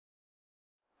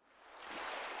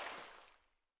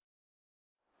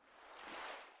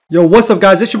Yo, what's up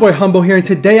guys, it's your boy Humbo here, and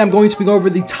today I'm going to be going over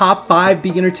the top 5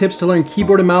 beginner tips to learn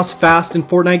keyboard and mouse fast in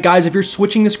Fortnite. Guys, if you're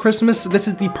switching this Christmas, this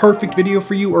is the perfect video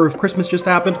for you, or if Christmas just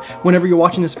happened, whenever you're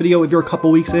watching this video, if you're a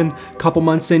couple weeks in, couple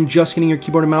months in, just getting your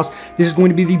keyboard and mouse, this is going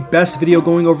to be the best video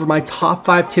going over my top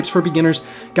 5 tips for beginners.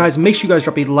 Guys, make sure you guys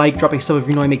drop a like, drop a sub if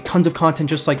you know I make tons of content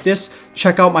just like this.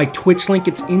 Check out my Twitch link,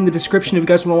 it's in the description. If you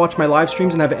guys want to watch my live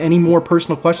streams and have any more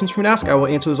personal questions for me to ask, I will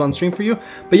answer those on stream for you.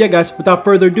 But yeah guys, without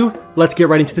further ado, let's get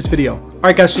right into this video.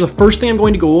 Alright guys, so the first thing I'm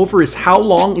going to go over is how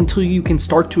long until you can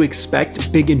start to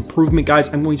expect big improvement.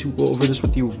 Guys, I'm going to go over this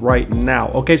with you right now.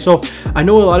 Okay, so I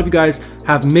know a lot of you guys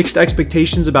have mixed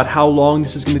expectations about how long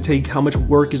this is going to take, how much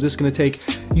work is this going to take.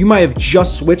 You might have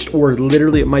just switched, or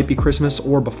literally it might be Christmas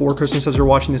or before Christmas as you're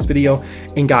watching this video.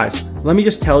 And guys, let me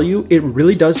just tell you, it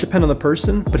really does depend on the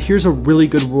person, but here's a really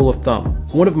good rule of thumb.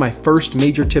 One of my first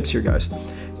major tips here, guys.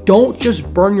 Don't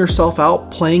just burn yourself out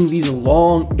playing these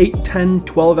long 8, 10,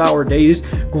 12-hour days,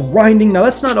 grinding. Now,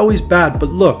 that's not always bad, but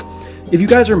look, if you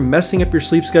guys are messing up your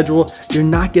sleep schedule, you're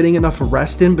not getting enough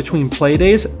rest in between play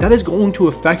days, that is going to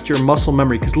affect your muscle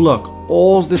memory. Because look,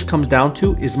 all this comes down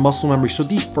to is muscle memory. So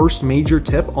the first major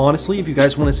tip, honestly, if you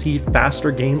guys want to see faster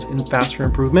gains and faster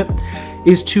improvement,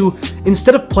 is to,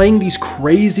 instead of playing these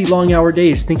crazy long hour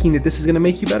days thinking that this is going to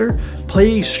make you better,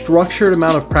 play a structured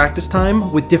amount of practice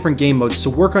time with different game modes. So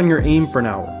work on your aim for an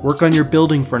hour, work on your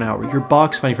building for an hour, your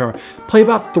box fighting for an hour. Play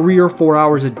about 3 or 4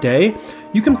 hours a day.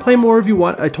 You can play more if you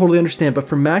want, I totally understand, but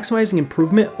for maximizing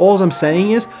improvement, all I'm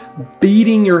saying is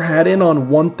beating your head in on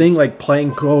one thing, like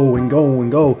playing go and go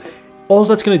and go. All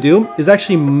that's going to do is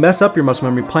actually mess up your muscle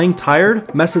memory. Playing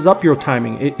tired messes up your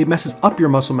timing. It messes up your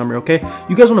muscle memory, okay?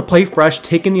 You guys want to play fresh,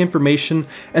 take in the information,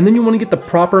 and then you want to get the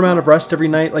proper amount of rest every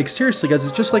night. Like seriously guys,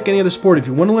 it's just like any other sport. If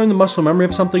you want to learn the muscle memory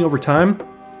of something over time,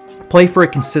 play for a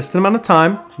consistent amount of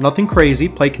time, nothing crazy,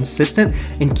 play consistent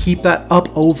and keep that up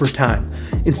over time.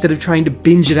 Instead of trying to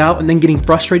binge it out and then getting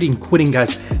frustrated and quitting,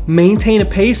 guys. Maintain a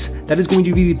pace. That is going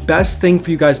to be the best thing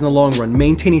for you guys in the long run.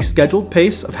 Maintain a scheduled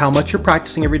pace of how much you're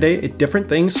practicing every day at different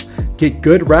things. Get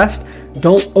good rest.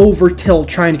 Don't over-tilt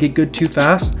trying to get good too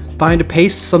fast. Find a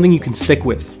pace, something you can stick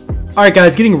with. Alright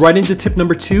guys, getting right into tip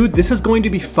number 2, this is going to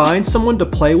be find someone to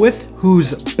play with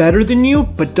who's better than you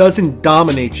but doesn't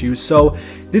dominate you. So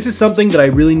this is something that I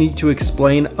really need to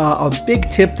explain. A big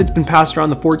tip that's been passed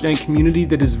around the Fortnite community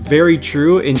that is very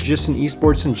true, and just in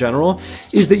esports in general,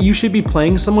 is that you should be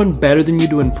playing someone better than you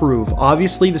to improve.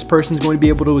 Obviously, this person's going to be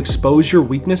able to expose your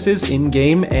weaknesses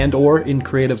in-game and or in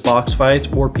creative box fights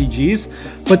or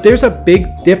PGs, but there's a big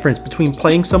difference between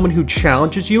playing someone who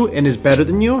challenges you and is better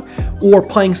than you, or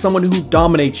playing someone who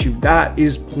dominates you. That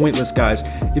is pointless, guys.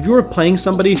 If you are playing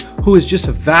somebody who is just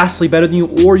vastly better than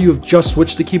you, or you have just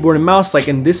switched to keyboard and mouse, like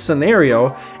in this scenario,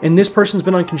 and this person's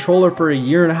been on controller for 1.5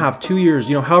 years, 2 years,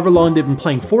 you know, however long they've been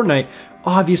playing Fortnite,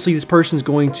 obviously this person's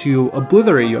going to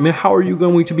obliterate you. I mean, how are you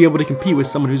going to be able to compete with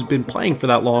someone who's been playing for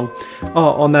that long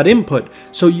on that input?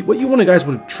 So what you want to guys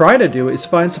would try to do is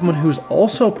find someone who's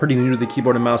also pretty new to the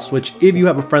keyboard and mouse switch. If you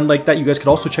have a friend like that, you guys could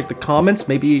also check the comments.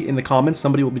 Maybe in the comments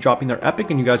somebody will be dropping their epic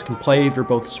and you guys can play if you're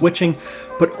both switching.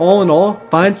 But all in all,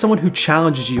 find someone who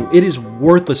challenges you. It is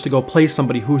worthless to go play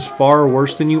somebody who's far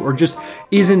worse than you or just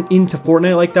isn't into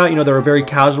Fortnite like that. You know, they're a very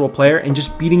casual player, and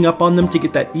just beating up on them to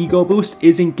get that ego boost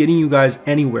isn't getting you guys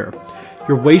anywhere.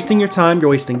 You're wasting your time, you're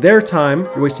wasting their time,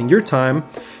 you're wasting your time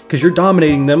because you're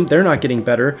dominating them. They're not getting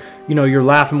better. You know, you're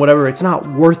laughing, whatever. It's not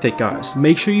worth it, guys.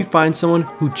 Make sure you find someone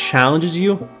who challenges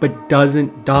you but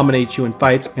doesn't dominate you in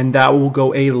fights, and that will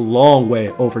go a long way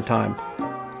over time.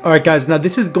 Alright guys, now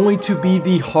this is going to be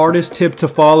the hardest tip to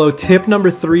follow. Tip number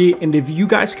 3, and if you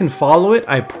guys can follow it,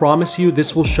 I promise you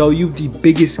this will show you the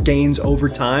biggest gains over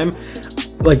time,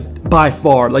 like by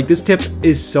far. Like this tip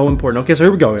is so important. Okay, so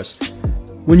here we go guys.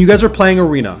 When you guys are playing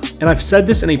arena, and I've said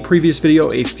this in a previous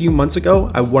video a few months ago,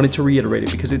 I wanted to reiterate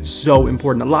it because it's so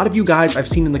important. A lot of you guys I've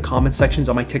seen in the comment sections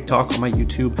on my TikTok, on my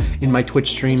YouTube, in my Twitch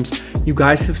streams, you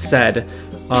guys have said,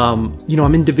 you know,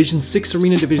 I'm in Division 6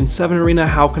 arena, Division 7 arena,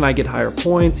 how can I get higher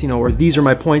points? You know, or these are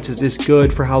my points, is this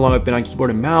good for how long I've been on keyboard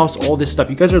and mouse? All this stuff.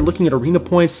 You guys are looking at arena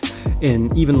points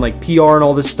and even like PR and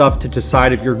all this stuff to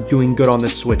decide if you're doing good on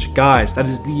this switch. Guys, that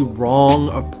is the wrong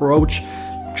approach.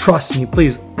 Trust me,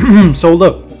 please. So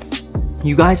look,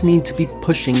 you guys need to be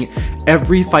pushing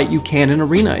every fight you can in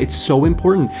arena. It's so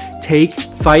important. Take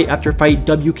fight after fight,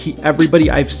 W key everybody.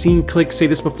 I've seen Click say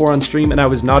this before on stream, and I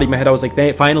was nodding my head. I was like,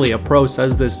 finally a pro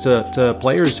says this to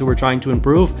players who are trying to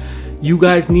improve. You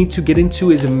guys need to get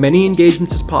into as many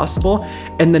engagements as possible,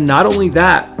 and then not only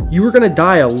that, you are gonna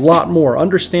die a lot more.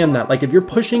 Understand that. Like if you're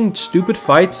pushing stupid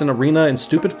fights in arena and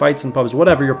stupid fights in pubs,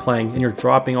 whatever you're playing, and you're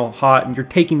dropping all hot and you're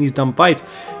taking these dumb fights,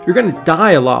 you're gonna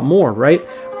die a lot more, right?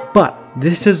 But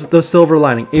this is the silver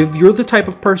lining. If you're the type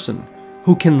of person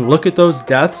who can look at those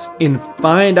deaths and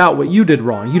find out what you did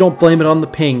wrong, you don't blame it on the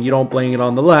ping, you don't blame it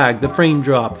on the lag, the frame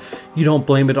drop, you don't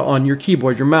blame it on your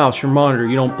keyboard, your mouse, your monitor,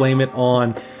 you don't blame it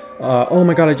on oh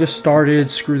my god, I just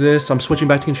started, screw this, I'm switching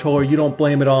back to controller. You don't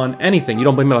blame it on anything. You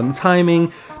don't blame it on the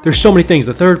timing. There's so many things,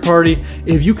 the third party.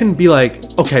 If you can be like,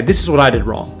 okay, this is what I did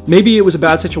wrong. Maybe it was a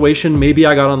bad situation, maybe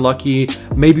I got unlucky,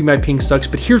 maybe my ping sucks,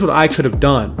 but here's what I could have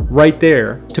done right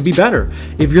there to be better.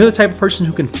 If you're the type of person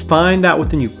who can find that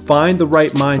within you, find the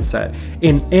right mindset,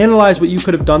 and analyze what you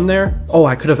could have done there. Oh,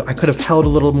 I could have held a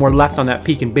little more left on that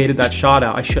peak and baited that shot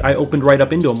out. I opened right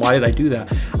up into him. Why did I do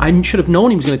that? I should have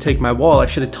known he was going to take my wall. I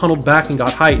should have tunneled back and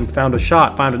got height and found a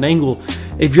shot, found an angle.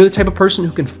 If you're the type of person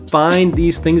who can find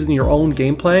these things in your own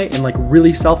gameplay and like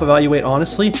really self-evaluate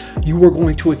honestly, you are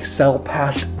going to excel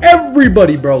past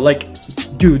everybody, bro. Like,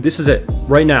 dude, this is it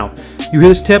right now. You hear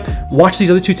this tip, watch these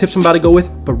other 2 tips I'm about to go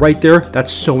with, but right there,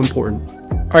 that's so important.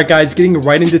 All right, guys, getting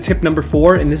right into tip number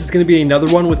 4, and this is going to be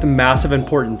another one with massive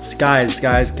importance. Guys,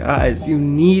 you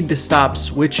need to stop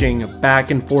switching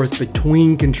back and forth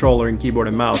between controller and keyboard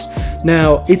and mouse.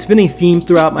 Now, it's been a theme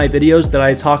throughout my videos that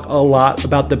I talk a lot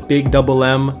about the big double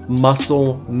M,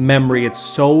 muscle memory. It's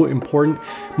so important.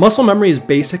 Muscle memory is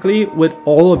basically what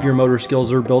all of your motor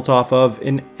skills are built off of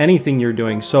in anything you're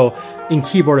doing. So in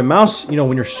keyboard and mouse, you know,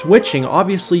 when you're switching,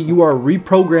 obviously you are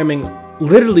reprogramming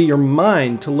literally your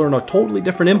mind to learn a totally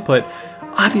different input.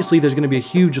 Obviously there's going to be a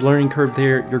huge learning curve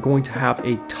there. You're going to have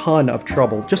a ton of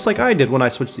trouble, just like I did when I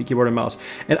switched to keyboard and mouse.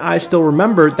 And I still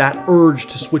remember that urge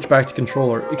to switch back to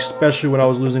controller, especially when I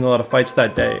was losing a lot of fights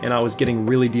that day and I was getting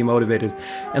really demotivated.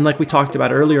 And like we talked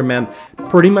about earlier, man,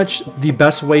 pretty much the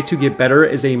best way to get better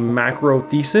is a macro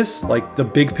thesis, like the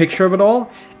big picture of it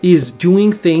all, is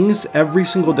doing things every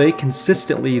single day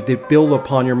consistently that build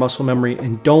upon your muscle memory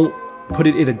and don't put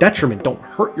it at a detriment, don't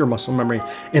hurt your muscle memory.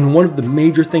 And one of the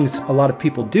major things a lot of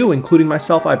people do, including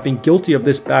myself, I've been guilty of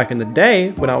this back in the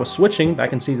day when I was switching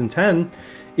back in season 10,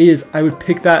 is I would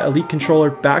pick that elite controller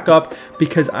back up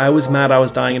because I was mad I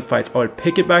was dying in fights. I would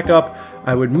pick it back up.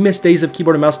 I would miss days of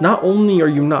keyboard and mouse. Not only are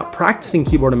you not practicing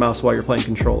keyboard and mouse while you're playing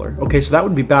controller, okay, so that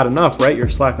would be bad enough, right? You're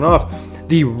slacking off.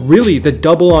 The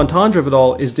double entendre of it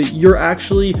all is that you're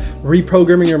actually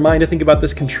reprogramming your mind to think about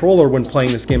this controller when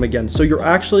playing this game again. So you're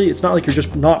actually, it's not like you're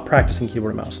just not practicing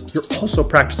keyboard and mouse. You're also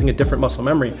practicing a different muscle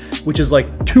memory, which is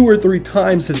like 2 or 3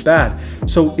 times as bad.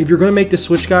 So if you're gonna make this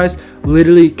switch, guys,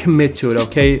 literally commit to it,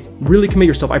 okay? Really commit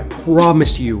yourself. I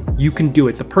promise you, you can do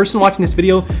it. The person watching this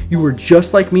video, you were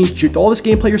just like me. All this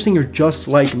gameplay you're seeing, you're just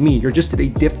like me. You're just at a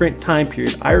different time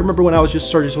period. I remember when I was just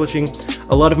started switching,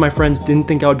 a lot of my friends didn't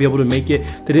think I would be able to make it.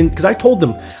 They didn't, because I told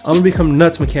them I'm gonna become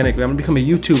nuts mechanically, I'm gonna become a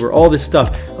YouTuber, all this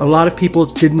stuff. A lot of people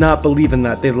did not believe in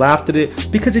that. They laughed at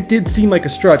it because it did seem like a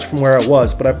stretch from where I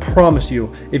was, but I promise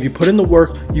you, if you put in the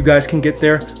work, you guys can get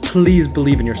there. Please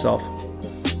believe in yourself.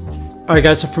 Alright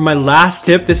guys, so for my last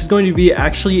tip, this is going to be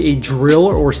actually a drill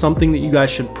or something that you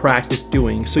guys should practice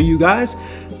doing. So you guys,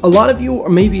 a lot of you are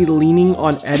maybe leaning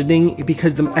on editing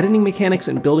because the editing mechanics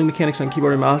and building mechanics on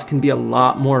keyboard and mouse can be a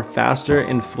lot more faster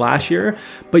and flashier,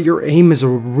 but your aim is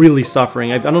really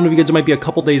suffering. I don't know if you guys might be a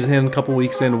couple days in, a couple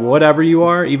weeks in, whatever you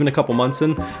are, even a couple months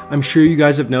in. I'm sure you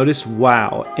guys have noticed,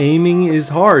 wow, aiming is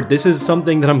hard. This is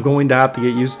something that I'm going to have to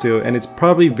get used to, and it's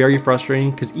probably very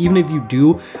frustrating because even if you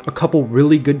do a couple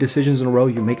really good decisions in a row,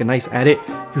 you make a nice edit,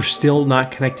 you're still not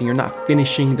connecting, you're not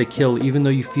finishing the kill, even though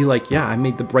you feel like, yeah, I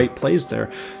made the right plays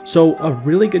there. So a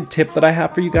really good tip that I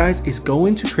have for you guys is go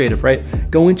into creative, right?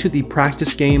 Go into the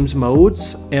practice games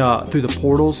modes through the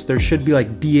portals. There should be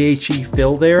like BHE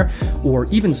fill there, or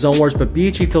even zone wars, but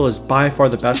BHE fill is by far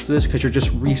the best for this because you're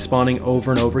just respawning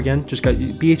over and over again. Just got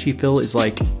BHE fill is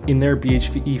like in there,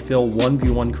 BHE fill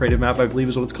 1v1 creative map, I believe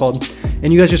is what it's called.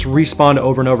 And you guys just respawn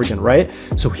over and over again, right?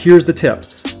 So here's the tip.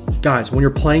 Guys, when you're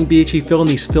playing BHE fill in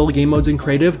these fill game modes in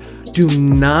creative, do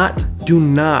not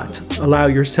allow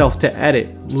yourself to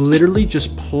edit. Literally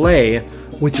just play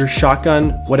with your shotgun,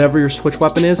 whatever your switch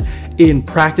weapon is, and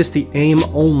practice the aim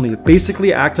only.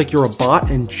 Basically act like you're a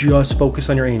bot and just focus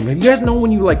on your aim. Maybe you guys know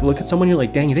when you like look at someone, you're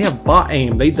like, dang, they have bot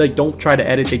aim. They like don't try to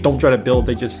edit, they don't try to build,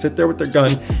 they just sit there with their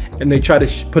gun and they try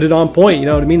to put it on point, you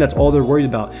know what I mean? That's all they're worried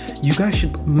about. You guys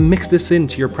should mix this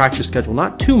into your practice schedule.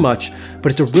 Not too much,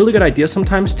 but it's a really good idea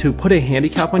sometimes to put a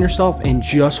handicap on yourself and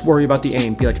just worry about the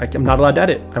aim. Be like, I'm not allowed to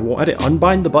edit, I won't edit.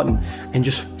 Unbind the button and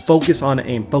just focus on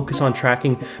aim, focus on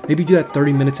tracking. Maybe do that 30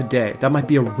 30 minutes a day. That might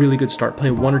be a really good start.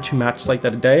 Play 1 or 2 matches like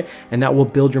that a day, and that will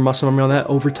build your muscle memory on that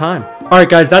over time. All right,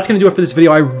 guys, that's gonna do it for this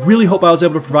video. I really hope I was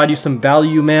able to provide you some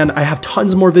value, man. I have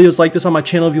tons more videos like this on my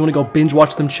channel. If you want to go binge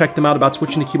watch them, check them out about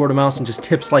switching to keyboard and mouse and just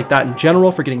tips like that in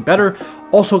general for getting better.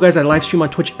 Also, guys, I live stream on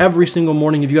Twitch every single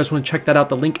morning. If you guys want to check that out,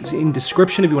 the link is in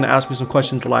description. If you want to ask me some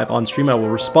questions live on stream, I will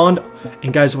respond.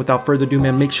 And guys, without further ado,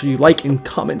 man, make sure you like and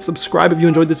comment, subscribe if you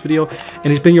enjoyed this video.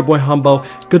 And it's been your boy Humbo.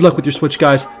 Good luck with your Switch,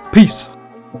 guys. Peace.